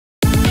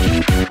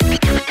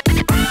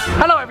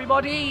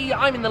everybody,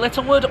 I'm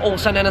InTheLittleWood,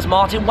 also known as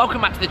Martin. Welcome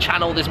back to the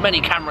channel. There's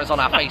many cameras on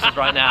our faces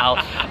right now.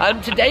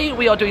 Today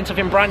we are doing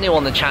something brand new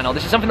on the channel.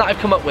 This is something that I've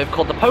come up with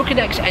called the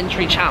Pokedex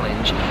Entry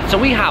Challenge. So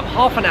we have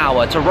half an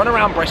hour to run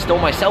around Bristol,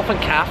 myself and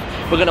Caff.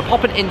 We're going to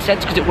pop an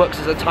incense because it works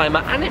as a timer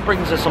and it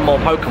brings us some more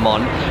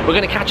Pokemon. We're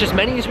going to catch as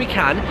many as we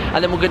can,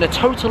 and then we're going to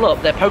total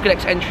up their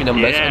Pokedex entry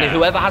numbers, and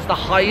whoever has the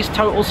highest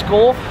total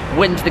score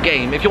wins the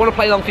game. If you want to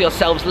play along for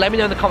yourselves, let me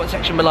know in the comment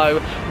section below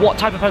what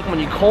type of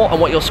Pokemon you caught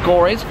and what your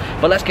score is.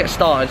 But let's get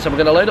started. So we're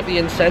going to load up the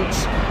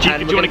incense. Do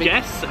you want to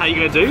guess how you're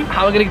going to do?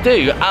 How I'm going to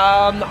do?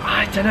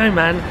 I don't know,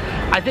 man.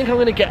 I think I'm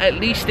going to get at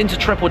least into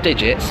triple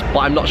digits, but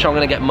I'm not sure I'm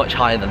going to get much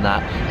higher than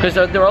that. Because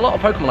there are a lot of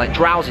Pokemon like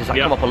Drowsies that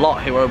come up a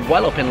lot who are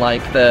well up in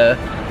like the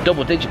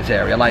double digits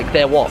area. Like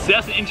they're what? So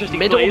that's an interesting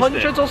middle play,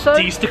 hundreds or so?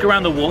 Do you stick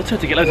around the water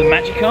to get loads of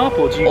Magikarp,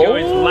 or do you go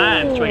into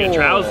land to try and get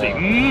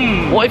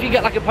Drowsy? What if you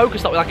get like a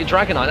Pokestop with like a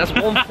Dragonite? That's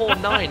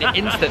 149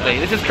 instantly.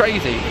 This is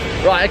crazy.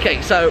 Right,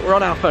 okay, so we're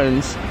on our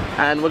phones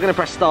and we're going to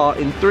press start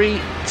in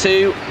 3,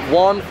 2,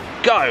 1,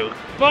 go.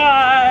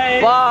 Bye!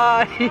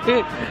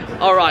 Bye!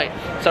 Alright,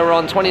 so we're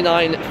on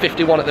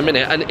 29.51 at the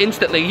minute, and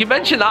instantly, you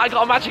mentioned that, I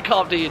got a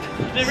Magikarp, dude.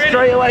 Really?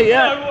 Straight away,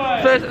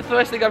 yeah. No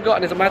first thing I've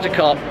gotten is a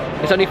Magikarp.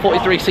 It's only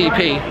 43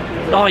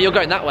 CP. Oh, you're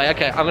going that way,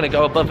 okay, I'm gonna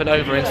go above and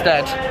over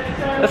instead.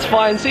 That's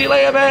fine, see you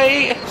later,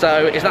 mate!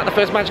 So, is that the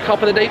first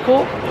Magikarp of the day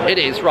call? It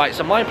is, right,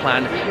 so my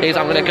plan is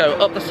I'm gonna go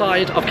up the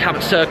side of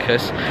Cabot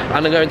Circus,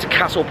 and I'm going to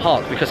Castle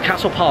Park, because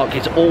Castle Park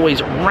is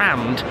always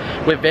rammed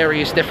with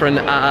various different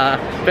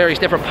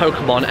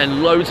Pokemon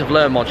and loads of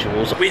lure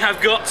modules. We have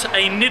got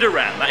a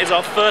Nidoran. That is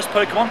our first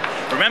Pokemon.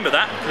 Remember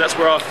that, because that's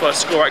where our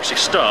first score actually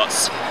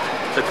starts.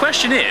 The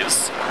question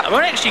is, I've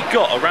only actually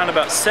got around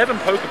about 7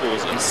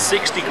 Pokeballs and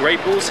 60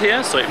 Great Balls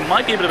here, so it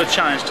might be a bit of a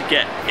challenge to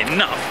get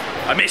enough.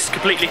 I missed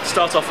completely to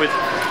start off with,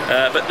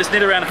 but this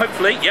Nidoran,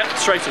 hopefully,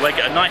 straight away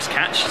get a nice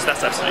catch, so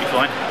that's absolutely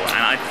fine.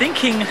 And I'm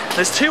thinking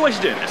there's 2 ways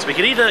of doing this. We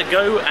could either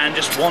go and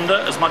just wander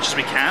as much as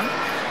we can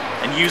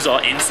and use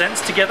our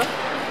incense together,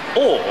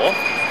 or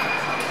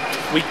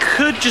we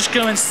could just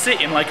go and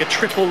sit in like a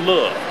triple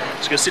lure.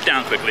 Just gonna sit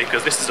down quickly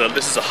because this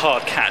is a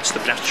hard catch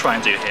that we have to try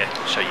and do here.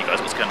 Show you guys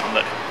what's going on.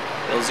 Look,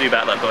 little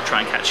Zubat that I've got to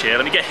try and catch here.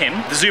 Let me get him.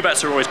 The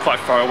Zubats are always quite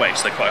far away,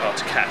 so they're quite hard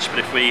to catch. But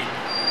if we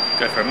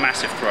go for a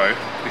massive throw,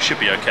 we should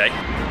be okay.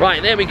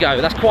 Right, there we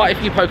go. That's quite a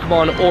few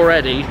Pokemon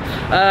already.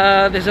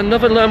 There's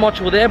another lure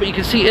module there, but you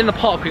can see in the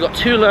park we've got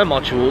 2 lure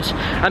modules.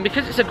 And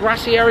because it's a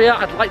grassy area,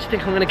 I'd like to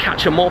think I'm going to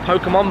catch more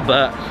Pokemon,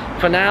 but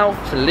for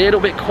now, it's a little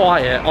bit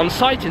quiet. On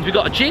sightings, we've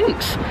got a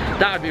Jinx.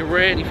 That would be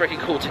really freaking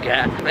cool to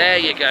get. There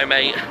you go,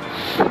 mate.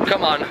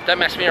 Come on, don't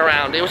mess me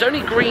around. It was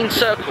only green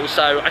circles,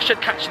 so I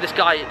should catch this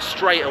guy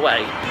straight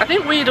away. I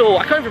think Weedle,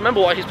 I can't remember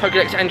what his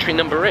Pokedex entry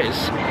number is.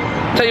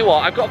 Tell you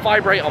what, I've got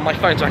Vibrate on my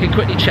phone so I can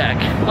quickly check.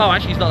 Oh,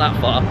 actually he's not that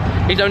far.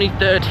 He's only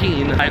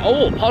 13.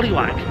 Oh,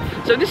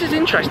 Poliwag. So this is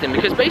interesting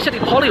because basically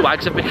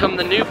Poliwags have become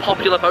the new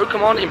popular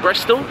Pokemon in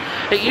Bristol.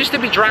 It used to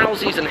be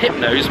Drowsies and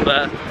Hypnos,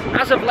 but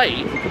as of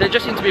late, there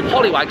just seem to be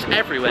Poliwags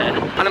everywhere.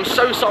 And I'm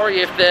so sorry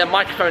if the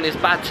microphone is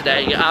bad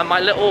today. My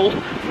little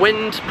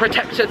wind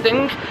protector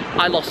thing,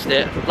 I lost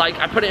it. Like,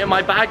 I put it in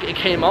my bag, it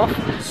came off.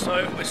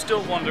 So we're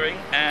still wandering,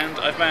 and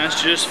I've managed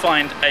to just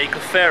find a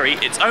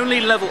Clefairy. It's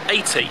only level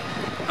 80.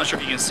 Not sure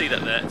if you can see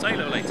that there. It's only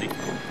level 80.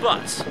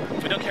 But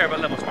we don't care about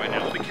levels right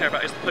now. What we care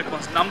about is the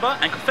Pokemon's number.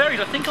 And Clefairies,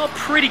 I think, are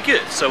pretty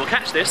good. So we'll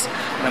catch this,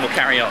 and then we'll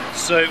carry on.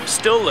 So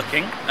still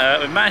looking.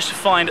 We've managed to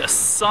find a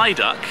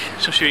Psyduck.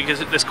 I'll show you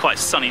because it's quite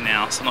sunny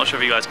now, so I'm not sure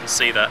if you guys can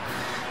see that.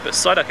 But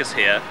Psyduck is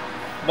here.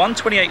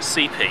 128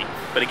 CP,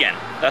 but again,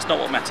 that's not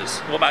what matters.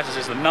 What matters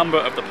is the number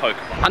of the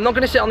Pokemon. I'm not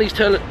going to sit on these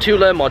 2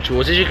 lure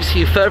modules. As you can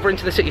see, further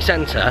into the city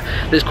centre,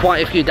 there's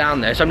quite a few down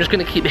there, so I'm just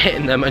going to keep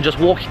hitting them and just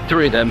walking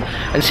through them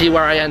and see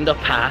where I end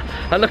up at.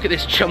 And look at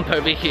this chump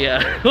over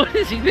here. What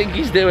does he think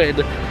he's doing?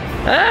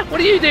 Huh? What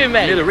are you doing,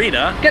 mate?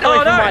 Nidorina? Get away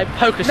from my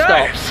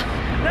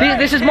Pokestops. No,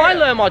 this is my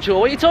lure module.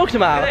 What are you talking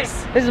about?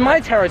 This is my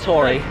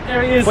territory.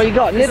 There he is. What you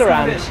got?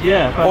 Nidoran?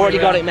 Yeah. Already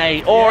got it,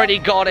 mate. Already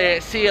got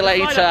it. See you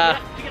later.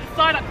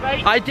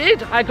 I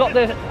did. I got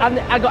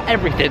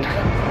everything.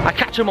 I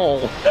catch them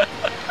all.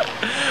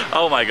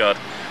 Oh my god.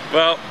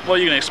 Well, what are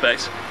you going to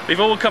expect? We've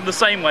all come the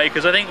same way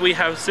because I think we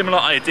have similar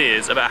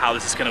ideas about how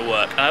this is going to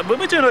work. But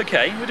we're doing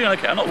okay. We're doing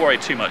okay. I'm not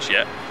worried too much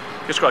yet.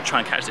 Just got to try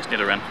and catch this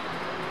Nidoran,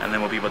 and then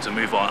we'll be able to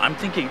move on. I'm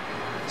thinking,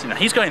 so now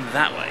he's going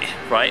that way,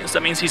 right? So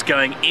that means he's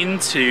going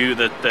into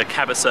the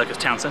Cabot Circus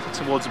town centre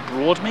towards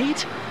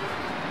Broadmead.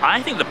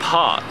 I think the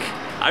park.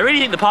 I really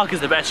think the park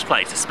is the best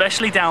place,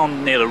 especially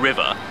down near the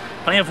river.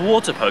 Plenty of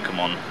water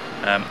Pokemon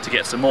to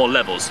get some more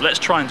levels. So let's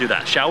try and do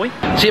that, shall we?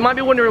 So you might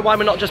be wondering why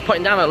we're not just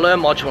putting down a lure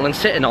module and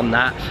sitting on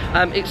that.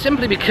 It's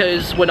simply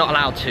because we're not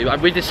allowed to.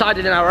 We've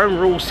decided in our own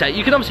rule set,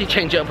 you can obviously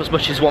change it up as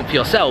much as you want for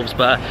yourselves,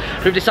 but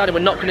we've decided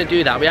we're not going to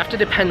do that. We have to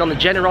depend on the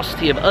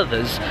generosity of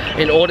others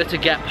in order to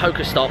get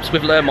Pokestops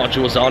with lure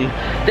modules on.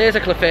 There's a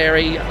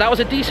Clefairy. That was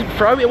a decent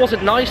throw. It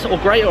wasn't nice or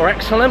great or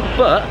excellent,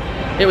 but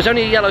it was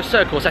only a yellow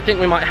circle, so I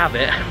think we might have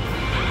it.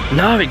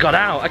 No, it got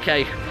out.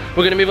 Okay.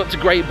 we're gonna move up to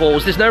great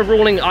balls. There's no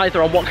ruling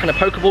either on what kind of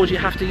Pokeballs you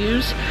have to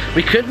use.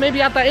 We could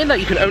maybe add that in, that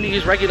you can only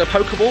use regular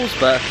Pokeballs,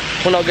 but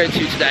we're not going to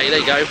today. There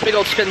you go, big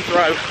old spin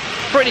throw.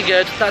 Pretty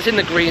good, that's in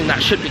the green,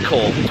 that should be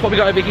cool. What we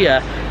got over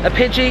here, a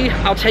Pidgey,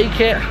 I'll take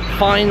it,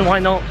 fine, why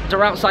not?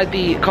 We're outside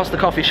the Costa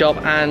coffee shop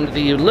and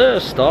the lure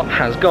stop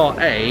has got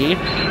a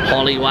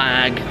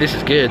Poliwag. This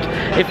is good.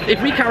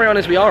 If we carry on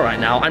as we are right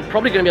now, I'm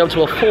probably going to be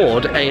able to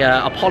afford a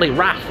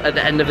Poliwrath at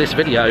the end of this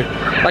video.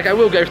 Like, I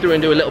will go through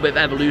and do a little bit of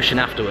evolution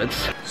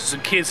afterwards.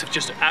 Some kids have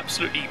just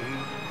absolutely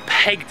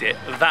pegged it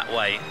that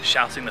way,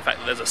 shouting the fact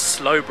that there's a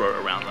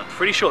Slowbro around. I'm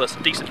pretty sure that's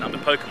a decent number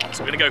of Pokemon,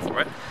 so we're going to go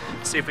for it.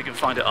 See if we can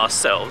find it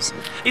ourselves.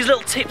 These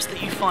little tips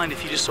that you find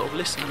if you just sort of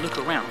listen and look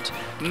around.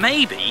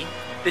 Maybe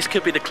this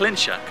could be the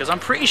clincher, because I'm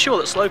pretty sure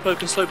that Slowpoke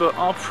and Slowbro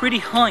are pretty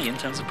high in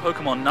terms of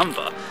Pokemon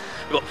number.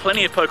 We've got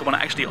plenty of Pokemon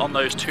actually on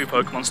those 2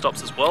 Pokemon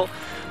stops as well.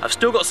 I've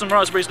still got some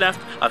Raspberries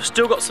left, I've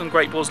still got some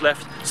Great Balls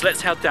left, so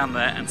let's head down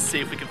there and see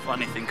if we can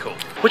find anything cool.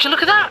 Would you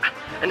look at that?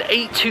 An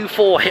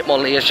 824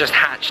 Hitmonlee has just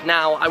hatched.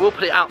 Now, I will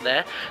put it out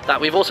there that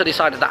we've also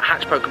decided that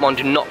hatch Pokemon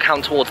do not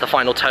count towards the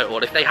final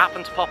total. If they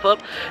happen to pop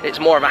up, it's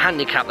more of a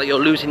handicap that you're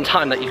losing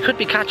time that you could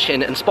be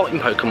catching and spotting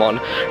Pokemon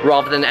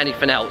rather than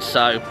anything else,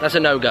 so that's a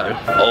no-go.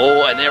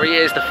 Oh, and there he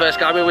is, the first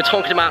guy we were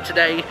talking about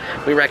today.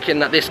 We reckon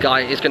that this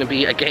guy is going to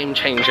be a game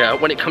changer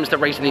when it comes to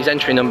raising these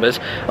entry numbers.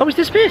 Oh, he's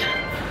disappeared.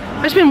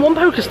 It's been one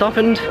Pokestop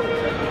and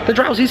the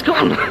Drowsy's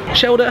gone.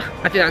 Shelter,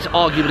 I think that's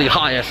arguably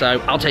higher, so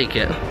I'll take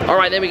it. All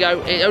right, there we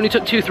go. It only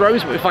took 2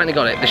 throws, but we finally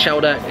got it. The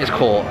Shelter is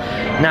caught.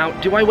 Now,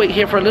 do I wait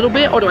here for a little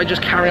bit, or do I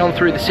just carry on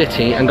through the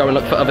city and go and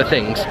look for other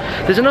things?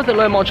 There's another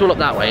lure module up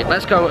that way.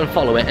 Let's go and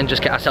follow it and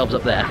just get ourselves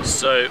up there.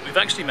 So we've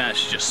actually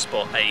managed to just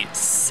spot a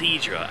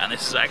Seadra, and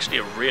this is actually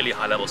a really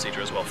high level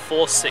Seadra as well,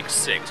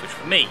 466, which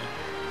for me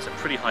is a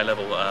pretty high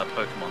level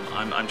Pokemon.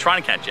 I'm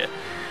trying to catch it.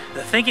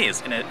 The thing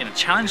is, in a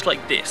challenge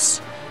like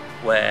this,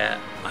 where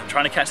I'm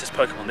trying to catch this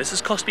Pokemon, this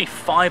has cost me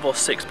 5 or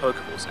 6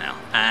 Pokeballs now,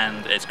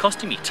 and it's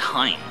costing me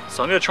time.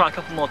 So I'm going to try a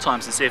couple more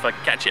times and see if I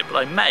can catch it, but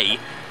I may,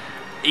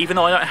 even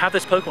though I don't have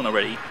this Pokemon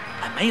already,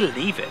 I may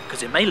leave it,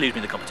 because it may lose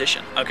me the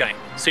competition. Okay,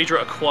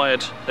 Seadra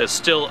acquired, there's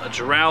still a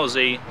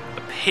Drowsy,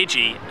 a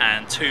Pidgey,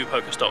 and 2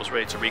 Pokestops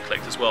ready to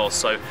recollect as well.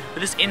 So with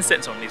this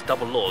incense on these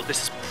double lures,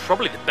 this is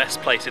probably the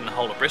best place in the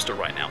whole of Bristol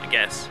right now, I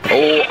guess.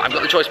 Oh, I've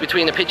got the choice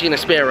between a Pidgey and a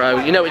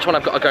Spearow. You know which one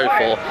I've got to go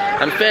for.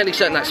 I'm fairly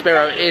certain that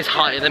Spearow is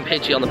higher than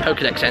Pidgey on the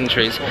Pokedex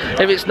entries.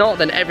 If it's not,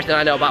 then everything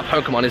I know about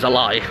Pokemon is a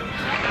lie.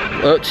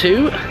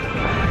 2?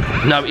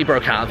 No, he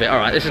broke out of it. All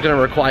right, this is going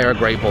to require a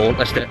Great Ball.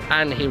 Let's do it.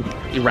 And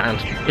he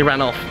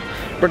ran off.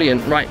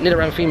 Brilliant. Right,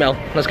 Nidoran female.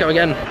 Let's go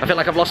again. I feel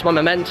like I've lost my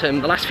momentum.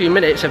 The last few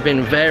minutes have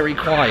been very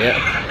quiet.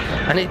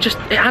 And it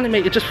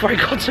animated just before I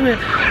got to it.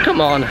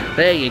 Come on.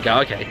 There you go.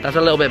 Okay, that's a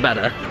little bit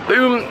better.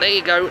 Boom. There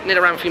you go.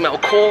 Nidoran female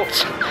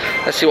caught.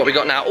 Let's see what we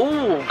got now.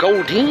 Ooh,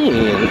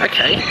 Goldeen.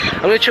 Okay.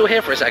 I'm going to chill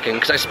here for a second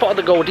because I spotted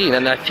the Goldeen,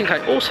 and I think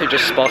I also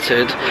just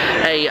spotted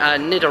a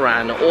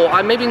Nidoran,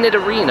 or maybe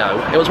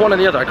Nidorino. It was one or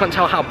the other. I couldn't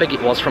tell how big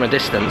it was from a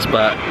distance,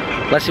 but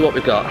let's see what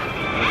we've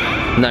got.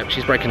 Nope,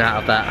 she's breaking out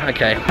of that.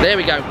 Okay, there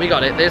we go, we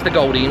got it. There's the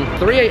Goldeen.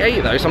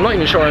 388 though, so I'm not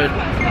even sure.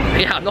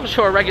 Yeah, I'm not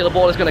sure a regular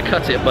ball is going to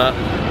cut it, but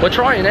we're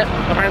trying it.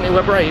 Apparently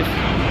we're brave.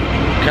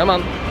 Come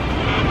on.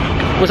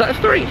 Was that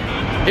a 3?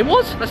 It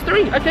was, that's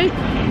 3. Okay,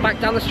 back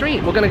down the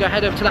street. We're going to go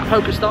head over to that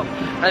Pokestop.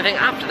 And I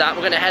think after that,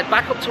 we're going to head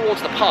back up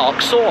towards the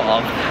park, sort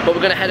of, but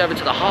we're going to head over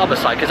to the harbour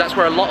side, because that's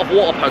where a lot of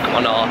water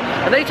Pokemon are.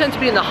 And they tend to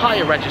be in the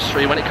higher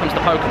registry when it comes to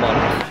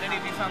Pokemon. Any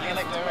of you found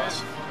the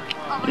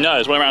Electabuzz? No,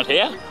 there's one around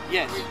here?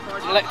 Yes,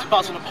 there's an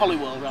Electabuzz and a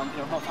Poliwhirl around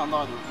here. I've not found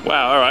either.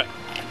 Wow, alright.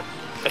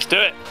 Let's do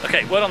it.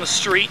 Okay, word on the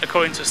street,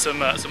 according to some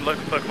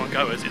local Pokemon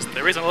goers, is that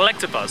there is an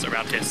Electabuzz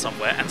around here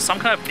somewhere, and some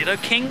kind of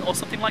Nidoking or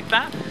something like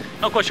that.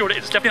 Not quite sure what it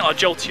is. It's definitely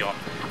not a Jolteon,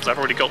 because I've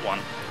already got one.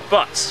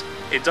 But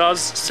it does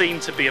seem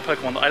to be a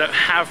Pokemon that I don't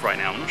have right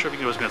now. I'm not sure if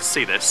you guys are going to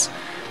see this,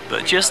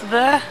 but just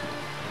there,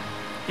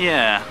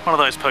 yeah, one of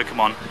those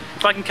Pokemon.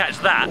 If I can catch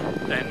that,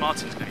 then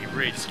Martin's going to be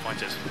really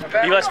disappointed.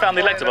 You guys found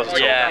the Electabuzz at all?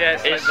 Yeah,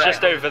 yes, it's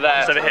just over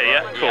there. It's over here,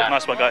 yeah? Cool, yeah.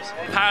 Nice one, guys.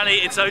 Apparently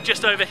it's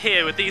just over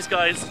here with these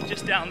guys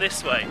just down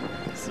this way.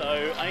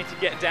 So I need to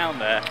get down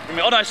there.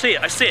 Oh no, I see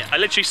it, I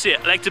literally see it.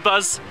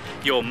 Electabuzz,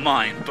 you're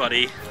mine,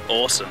 buddy.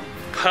 Awesome.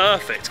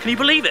 Perfect. Can you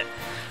believe it?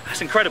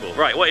 That's incredible.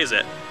 Right, what is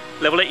it?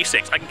 Level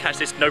 86. I can catch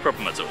this no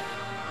problem at all.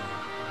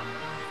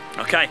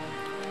 Okay,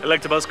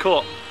 Electabuzz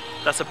caught.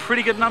 That's a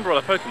pretty good number on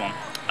a Pokemon.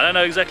 I don't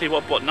know exactly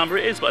what number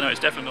it is, but I know it's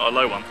definitely not a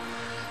low one.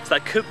 So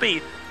that could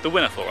be the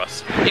winner for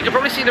us. You can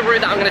probably see the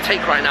route that I'm going to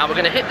take right now. We're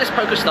going to hit this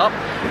Pokestop,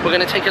 we're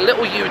going to take a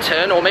little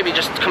U-turn, or maybe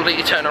just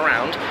completely turn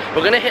around.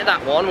 We're going to hit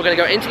that one, we're going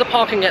to go into the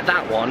park and get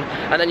that one,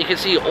 and then you can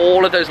see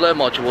all of those lure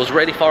modules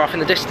really far off in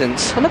the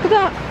distance. And look at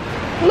that,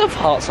 love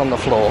hearts on the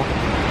floor.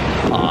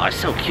 Oh, it's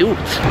so cute.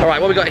 All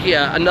right, what we got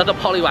here? Another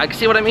Poliwag.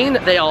 See what I mean?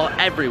 They are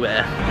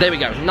everywhere. There we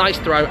go. Nice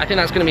throw. I think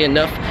that's going to be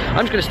enough.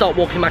 I'm just going to start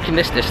walking back in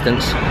this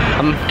distance.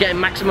 I'm getting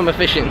maximum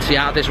efficiency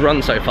out of this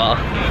run so far.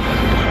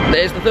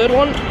 There's the third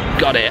one.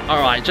 Got it.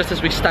 All right, just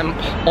as we stamp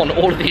on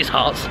all of these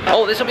hearts.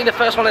 Oh, this will be the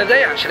first one of the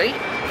day, actually.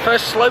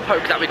 first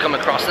slowpoke that we come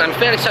across, and I'm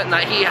fairly certain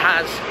that he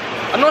has,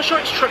 I'm not sure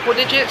it's triple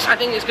digits, I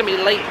think it's going to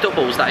be late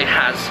doubles that he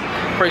has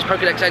for his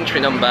Pokedex entry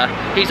number.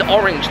 He's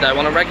orange though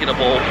on a regular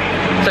ball,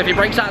 so if he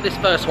breaks out of this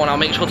first one, I'll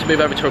make sure to move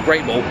over to a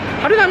great ball.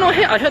 How did that not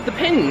hit? I heard the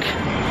ping.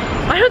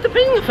 I heard the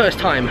ping the first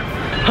time.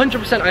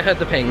 100% I heard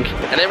the ping.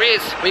 And there he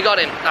is, we got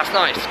him. That's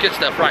nice, good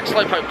stuff. Right,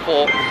 slowpoke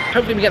caught.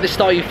 Hopefully we get this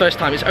Staryu first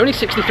time. It's only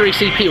 63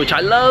 CP, which I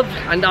love,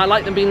 and I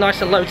like them being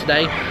nice and low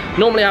today.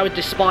 Normally I would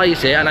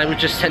despise it, and I would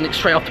just send it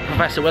straight off to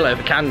Professor Willow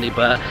for candy,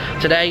 but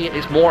today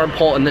it's more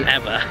important than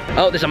ever.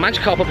 Oh, there's a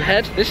Magikarp up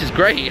ahead. This is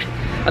great.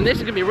 And this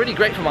is gonna be really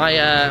great for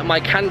my my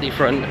candy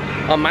front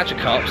on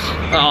Magikarps.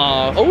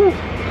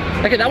 Oh.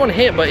 Okay, that one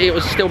hit, but it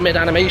was still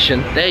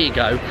mid-animation. There you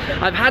go.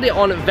 I've had it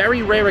on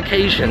very rare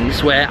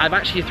occasions where I've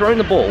actually thrown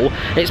the ball,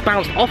 it's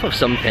bounced off of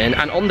something,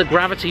 and on the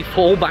gravity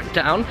fall back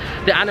down,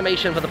 the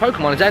animation for the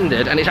Pokemon has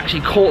ended, and it's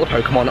actually caught the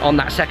Pokemon on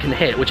that second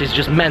hit, which is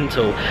just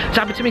mental. It's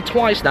happened to me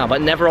twice now,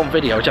 but never on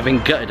video, which I've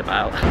been gutted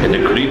about. In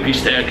the creepy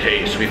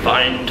staircase, we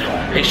find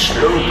a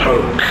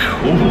slowpoke.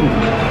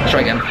 Ooh.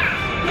 Try again.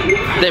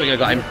 There we go,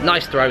 got him.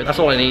 Nice throw, that's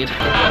all I need.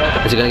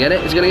 Is he gonna get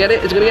it? Is he gonna get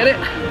it? Is he gonna get it?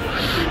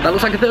 That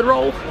looks like a third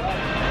roll.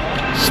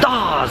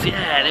 Stars,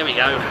 yeah, there we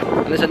go.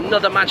 And there's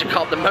another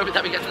Magikarp the moment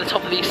that we get to the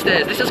top of these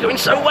stairs. This is going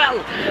so well.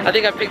 I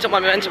think I've picked up my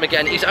momentum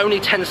again. He's only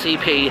 10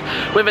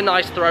 CP with a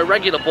nice throw,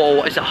 regular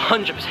ball. It's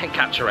 100%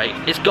 capture rate.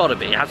 It's gotta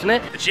be, hasn't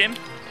it? The gym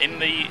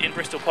in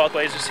Bristol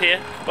Parkway is just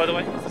here, by the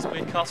way. This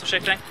weird castle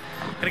shaped thing.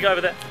 I'm gonna go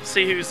over there,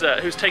 see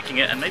who's taking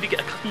it, and maybe get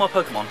a couple more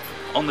Pokemon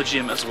on the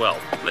gym as well.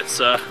 Let's,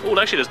 oh,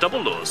 actually there's double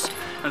lures.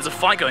 And there's a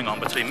fight going on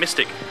between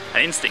Mystic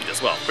and Instinct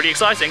as well. Pretty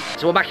exciting.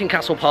 So we're back in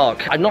Castle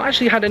Park. I've not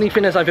actually had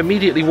anything as I've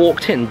immediately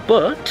walked in,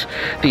 but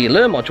the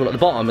lure module at the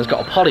bottom has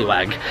got a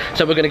Poliwag.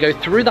 So we're gonna go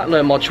through that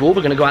lure module,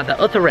 we're gonna go out the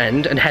other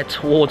end and head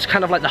towards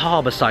kind of like the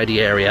harbour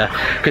sidey area,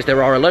 because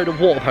there are a load of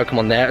water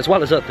Pokemon there, as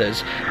well as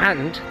others,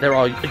 and there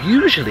are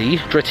usually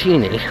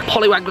Dratini.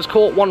 Poliwag was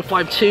caught,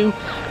 152,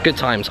 good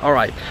times, all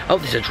right. Oh,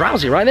 there's a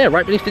Drowsy right there,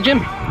 right beneath the gym,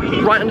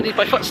 right underneath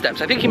my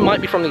footsteps. I think he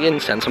might be from the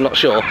incense, I'm not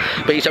sure,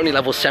 but he's only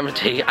level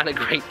 70 and a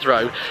great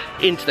throw,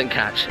 instant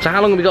catch. So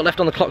how long have we got left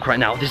on the clock right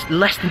now? There's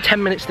less than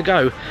 10 minutes to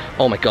go.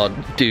 Oh my god,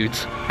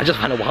 dudes, I just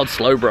found a wild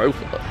slow, bro.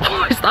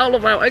 What is that all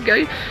about?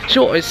 Okay,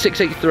 sure, it's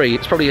 683.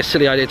 It's probably a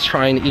silly idea to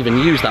try and even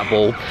use that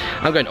ball.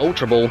 I'm going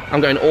ultra ball.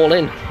 I'm going all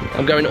in.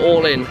 I'm going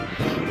all in.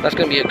 That's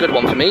going to be a good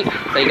one for me.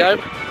 There you go.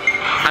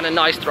 And a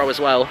nice throw as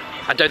well.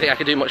 I don't think I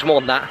could do much more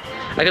than that.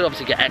 I could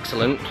obviously get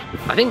excellent.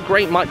 I think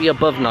great might be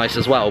above nice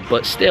as well,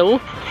 but still,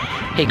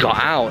 he got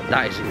out.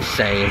 That is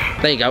insane.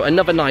 There you go,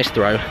 another nice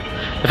throw.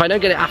 If I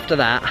don't get it after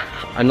that,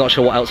 I'm not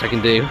sure what else I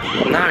can do.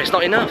 No, it's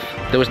not enough.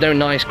 There was no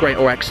nice, great,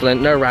 or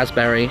excellent, no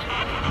raspberry,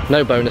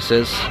 no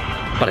bonuses,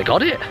 but I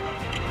got it.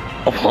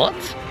 Oh,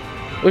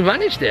 what? We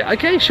managed it,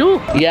 okay,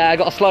 sure. Yeah, I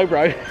got a slow,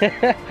 bro.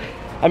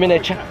 I'm in a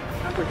chat.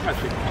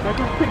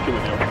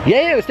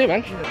 Yeah, let's do it,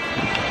 man.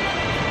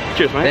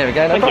 Cheers, mate. There we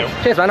go, no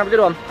problem. Cheers, man, have a good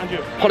one. And you.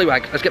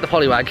 Poliwag, let's get the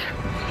Poliwag.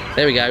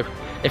 There we go.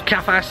 If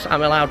Caffcast,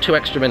 I'm allowed 2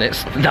 extra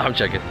minutes. No, I'm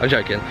joking, I'm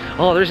joking.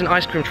 Oh, there is an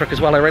ice cream truck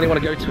as well, I really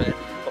want to go to it.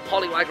 But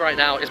Poliwag right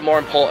now is more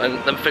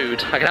important than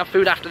food. I can have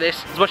food after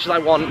this as much as I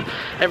want.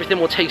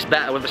 Everything will taste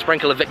better with a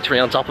sprinkle of victory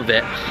on top of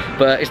it.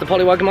 But is the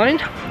Poliwag mine?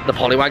 The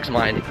Poliwag's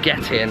mine.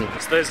 Get in.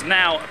 So there's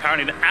now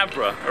apparently an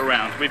Abra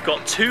around. We've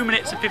got 2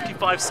 minutes and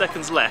 55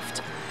 seconds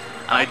left.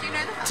 I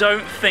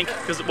don't think,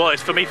 because, well,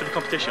 it's for me for the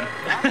competition.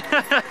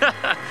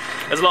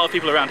 There's a lot of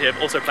people around here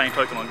also playing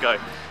Pokemon Go.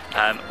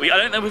 I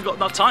don't know if we've got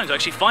enough time to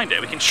actually find it.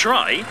 We can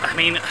try. I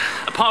mean,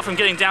 apart from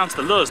getting down to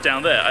the lures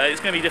down there,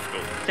 it's going to be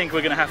difficult. I think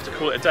we're going to have to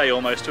call it a day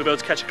almost. We'll be able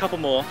to catch a couple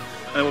more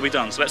and then we'll be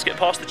done. So let's get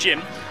past the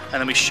gym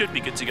and then we should be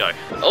good to go.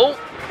 Oh,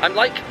 I'm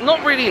like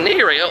not really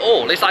near it at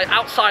all. It's like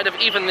outside of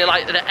even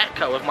the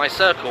echo of my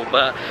circle,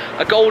 but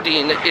a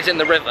Goldeen is in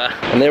the river.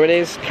 And there it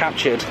is,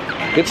 captured.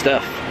 Good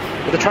stuff.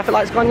 Have the traffic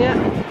lights gone yet?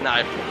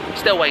 No,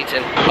 still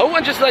waiting. Oh,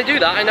 and just as I do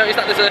that, I noticed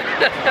that there's a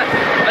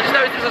I just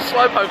noticed there's a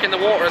slowpoke in the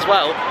water as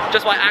well,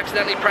 just by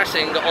accidentally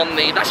pressing on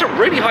the, that's a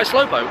really high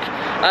slowpoke.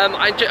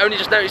 I only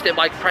just noticed it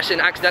by pressing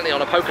accidentally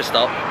on a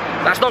Pokestop.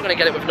 That's not gonna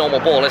get it with normal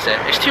ball, is it?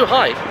 It's too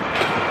high.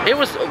 It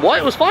was, what?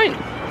 It was fine.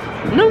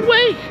 No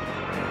way.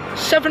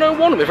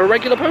 701 with a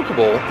regular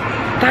Pokeball.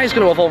 That is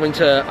going to evolve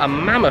into a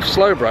mammoth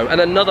Slowbro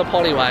and another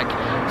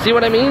Poliwag. See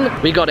what I mean?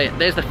 We got it.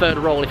 There's the third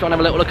roll. If you want to have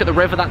a little look at the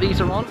river that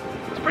these are on,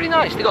 it's pretty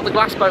nice. They got the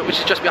glass boat, which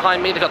is just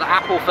behind me. They got the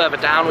apple further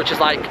down, which is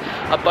like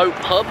a boat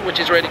pub, which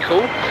is really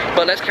cool.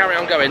 But let's carry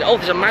on going. Oh,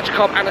 there's a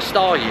Magikarp and a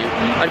Staryu.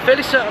 I'm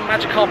fairly certain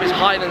Magikarp is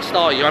higher than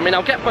Staryu. I mean,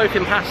 I'll get both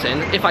in passing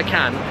if I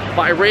can,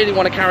 but I really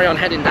want to carry on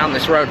heading down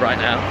this road right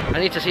now. I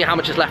need to see how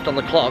much is left on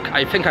the clock.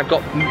 I think I've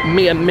got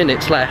mere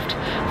minutes left.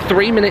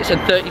 3 minutes and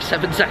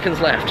 37 seconds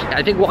left.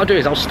 I think what I'll do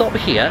is I'll stop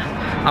here,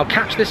 I'll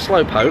catch this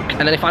Slowpoke,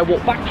 and then if I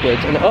walk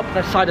backwards and up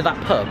the side of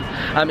that pub,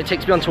 it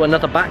takes me onto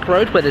another back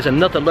road where there's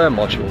another lure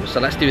module. So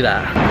let's do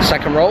that.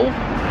 Second roll,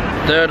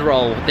 third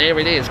roll. There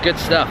it is. Good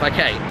stuff.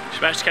 Okay.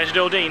 She managed to catch a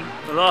Goldeen.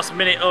 The last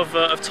minute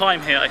of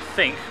time here, I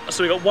think.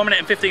 So we've got 1 minute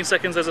and 15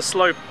 seconds. There's a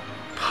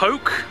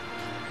Slowpoke.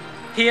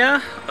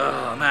 here.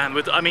 Oh man,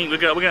 I mean, we're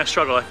going to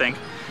struggle, I think.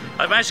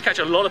 I've managed to catch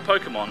a lot of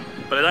Pokemon,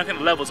 but I don't think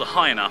the levels are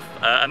high enough.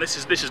 And this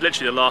is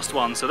literally the last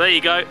one. So there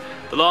you go,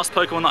 the last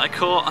Pokemon that I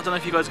caught. I don't know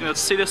if you guys are going to be able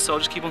to see this, so I'll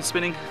just keep on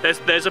spinning.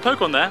 There's a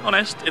Pokemon there,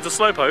 honest. It's a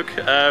Slowpoke,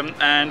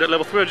 and at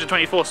level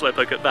 324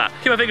 Slowpoke at that.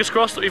 Keep my fingers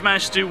crossed that we've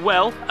managed to do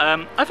well.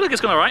 I feel like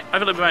it's gone alright. I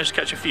feel like we managed to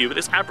catch a few, but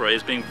this Abra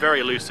is being very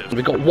elusive.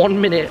 We've got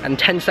 1 minute and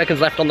 10 seconds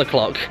left on the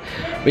clock.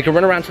 We can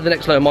run around to the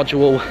next lure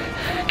module,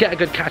 get a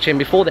good catch in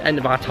before the end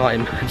of our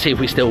time, and see if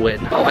we still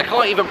win. Oh, I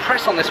can't even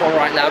press on this one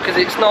right now because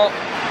it's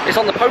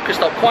on the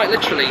Pokestop, quite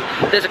literally.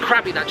 There's a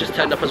Krabby that just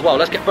turned up as well.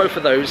 Let's get both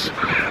of those.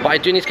 But I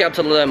do need to get up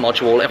to the lure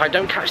module. If I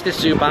don't catch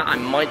this Zubat, I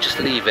might just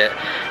leave it,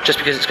 just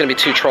because it's going to be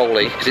too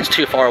trolly, because it's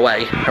too far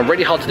away and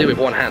really hard to do with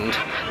one hand.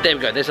 There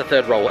we go, there's a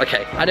third roll.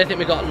 Okay, I don't think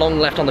we've got long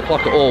left on the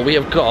clock at all. We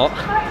have got,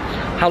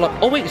 how long?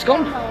 Oh wait, it's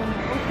gone.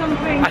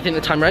 I think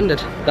the timer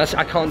ended.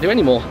 I can't do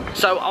any more.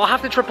 So I'll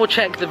have to triple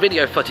check the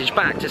video footage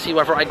back to see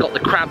whether I got the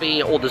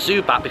Krabby or the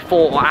Zubat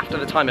before or after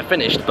the timer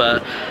finished,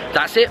 but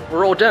that's it,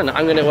 we're all done.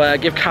 I'm gonna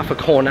give Caff a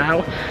call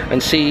now and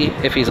see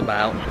if he's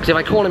about. Because if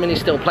I call him and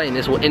he's still playing,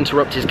 this will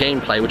interrupt his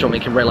gameplay, which will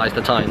make him realize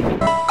the time.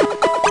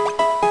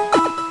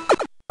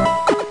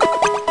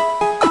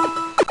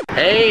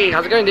 Hey,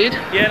 how's it going, dude?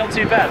 Yeah, not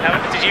too bad.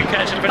 Did you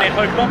catch any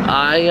Pokemon?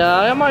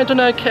 I might have done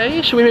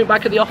okay. Should we meet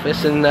back at the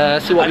office and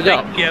see what we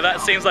got? Yeah,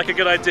 that seems like a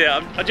good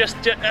idea. I just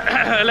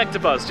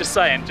Electabuzz, just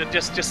saying.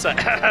 Just saying.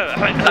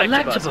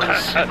 Electabuzz?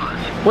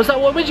 Was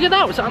that, where'd you get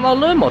that? Was that on our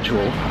lure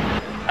module?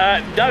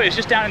 No, it's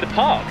just down in the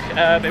park.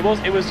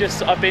 It was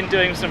just, I've been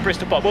doing some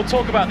Bristol Park. We'll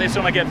talk about this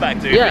when I get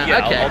back, dude.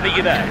 Yeah, okay. I'll meet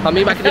you there. I'll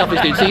meet you back in the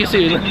office, dude. See you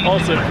soon.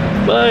 Awesome.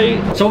 Bye.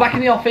 So we're back in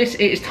the office.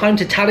 It is time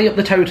to tally up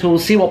the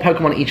totals, see what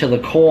Pokemon each other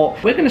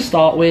caught. We're going to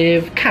start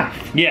with Caff.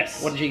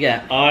 Yes. What did you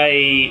get?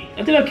 I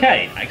did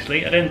okay,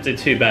 actually. I didn't do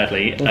too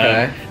badly.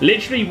 Okay.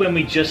 Literally, when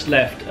we just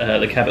left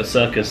the Cabot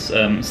Circus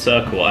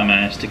circle, I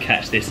managed to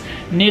catch this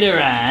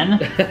Nidoran.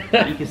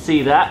 You can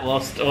see that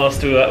whilst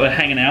we're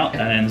hanging out.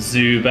 And then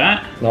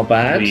Zubat. Not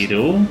bad.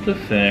 Weedle,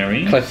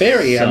 Clefairy.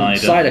 Clefairy and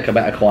Psyduck are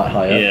better quite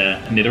high up. Yeah.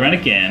 Nidoran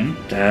again.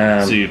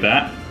 Damn.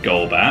 Zubat,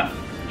 Golbat,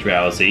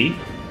 Drowsy,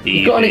 Eevee.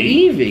 You got an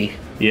Eevee?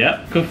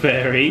 Yep.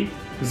 Clefairy,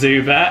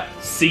 Zubat,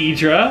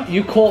 Seadra.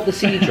 You caught the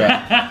Seadra.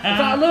 Is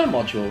that a lure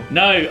module?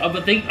 No,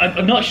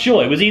 I'm not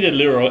sure. It was either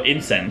lure or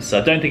incense. I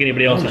don't think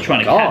anybody else was trying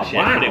to catch it.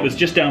 Wow. But it was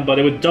just down by,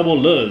 there were double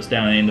lures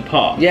down in the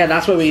park. Yeah,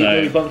 that's where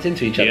we bumped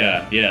into each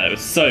other. Yeah, it was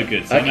so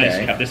good. So I managed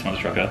to catch this one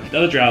trucker.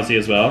 Another Drowsy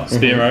as well.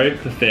 Spearow,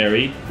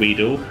 Clefairy,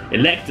 Weedle,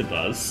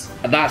 Electabuzz.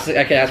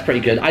 That's pretty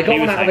good. I got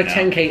one out of a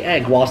 10k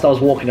egg whilst I was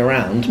walking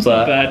around. It's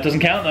not bad.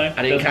 Doesn't count though.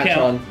 I didn't catch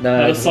one. No.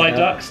 Another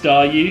Psyduck,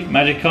 Staryu,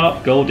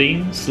 Magikarp,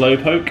 Goldeen,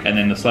 Slowpoke, and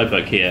then the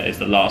Slowpoke here is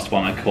the last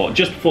one I caught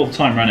just before the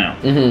time ran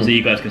out. So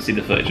you guys can see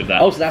the footage of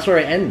that. Oh, so that's where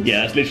it ends? Yeah,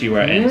 that's literally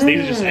where it ends.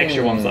 These are just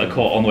extra ones that I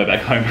caught on the way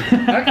back home.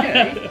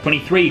 Okay.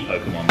 23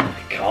 Pokemon. Oh my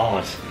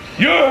god.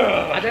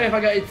 Yeah! I don't know if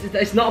I got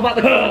it's not about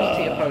the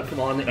quantity of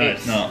Pokemon, No,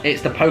 it's not.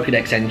 It's the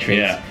Pokedex entries.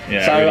 Yeah,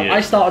 so it really is. I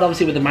started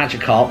obviously with the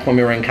Magikarp when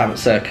we were in Cabot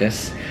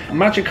Circus.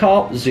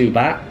 Magikarp,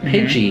 Zubat,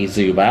 Pidgey,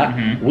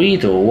 Zubat,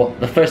 Weedle,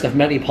 the first of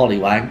many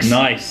Poliwags.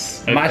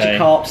 Nice. Okay.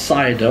 Magikarp,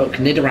 Psyduck,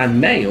 Nidoran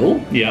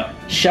male. Yeah.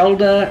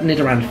 Shelder,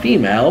 Nidoran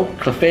female,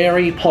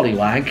 Clefairy,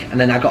 Poliwag, and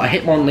then I got a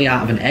Hitmonlee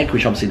out of an egg,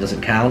 which obviously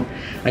doesn't count.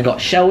 I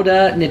got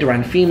Shelder,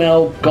 Nidoran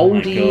female,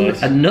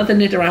 Goldeen, another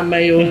Nidoran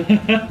male,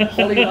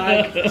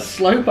 Poliwag,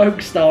 Slowpoke,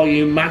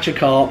 Staryu,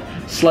 Magikarp,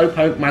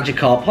 Slowpoke,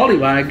 Magikarp,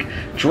 Poliwag,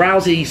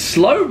 Drowsy,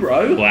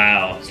 Slowbro.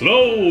 Wow,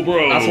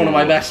 Slowbro. That's one of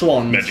my best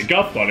ones.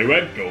 Magikarp,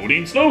 Poliwag,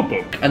 Goldeen,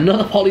 Slowpoke.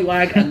 Another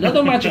Poliwag,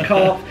 another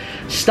Magikarp,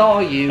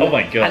 Staryu. Oh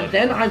my god. And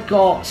then I've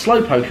got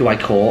Slowpoke, who I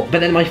caught,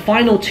 but then my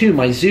final two,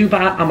 my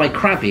Zubat and my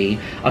Krabby,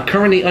 are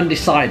currently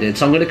undecided,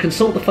 so I'm going to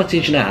consult the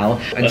footage now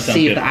and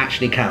see if that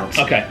actually counts.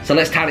 Okay. So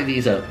let's tally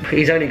these up.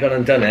 He's only gone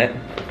and done it.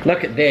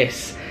 Look at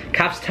this.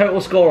 Caff's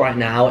total score right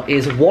now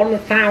is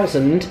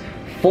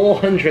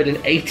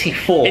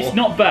 1,484. It's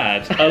not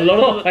bad. A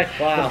lot of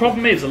Wow. The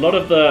problem is, a lot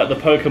of the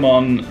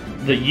Pokemon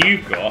that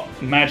you've got,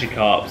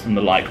 Magikarps and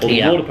the like, or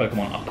the water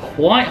Pokemon, are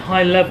quite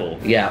high level.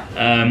 Yeah.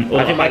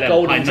 I think my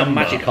Goldeens and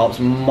Magikarps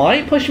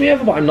might push me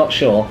over, but I'm not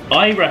sure.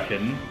 I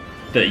reckon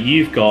that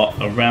you've got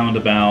around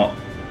about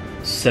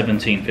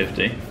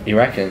 1750. You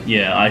reckon?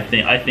 Yeah, I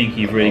think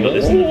you've really got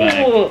this in the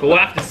bag. But we'll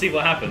have to see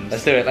what happens.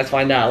 Let's do it. Let's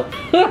find out.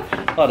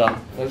 Hold on.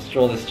 Let's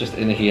draw this just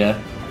in here.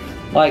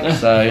 Like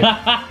so.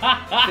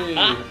 2,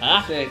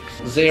 6,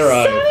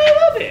 0.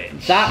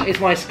 That is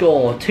my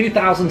score,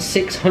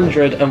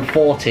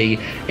 2,640.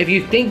 If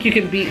you think you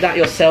can beat that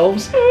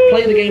yourselves,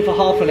 play the game for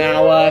half an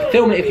hour,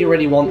 film it if you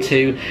really want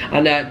to,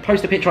 and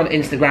post a picture on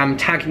Instagram,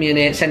 tag me in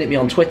it, send it me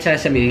on Twitter,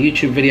 send me a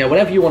YouTube video,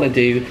 whatever you want to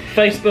do.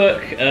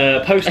 Facebook,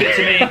 post it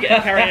to me, get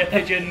a carrier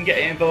pigeon, get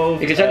it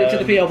involved. You can send it to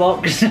the PO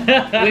box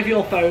with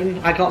your phone.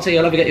 I can't say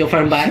you'll ever get your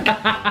phone back,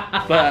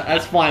 but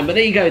that's fine. But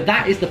there you go,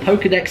 that is the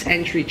Pokedex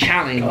Entry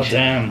Challenge. God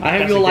damn. I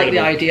hope you all like the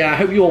idea. I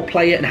hope you all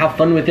play it and have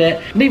fun with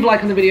it. Leave a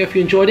like on the video if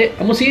you enjoyed it,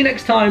 and we'll see you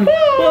next time.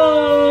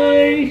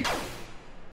 Bye!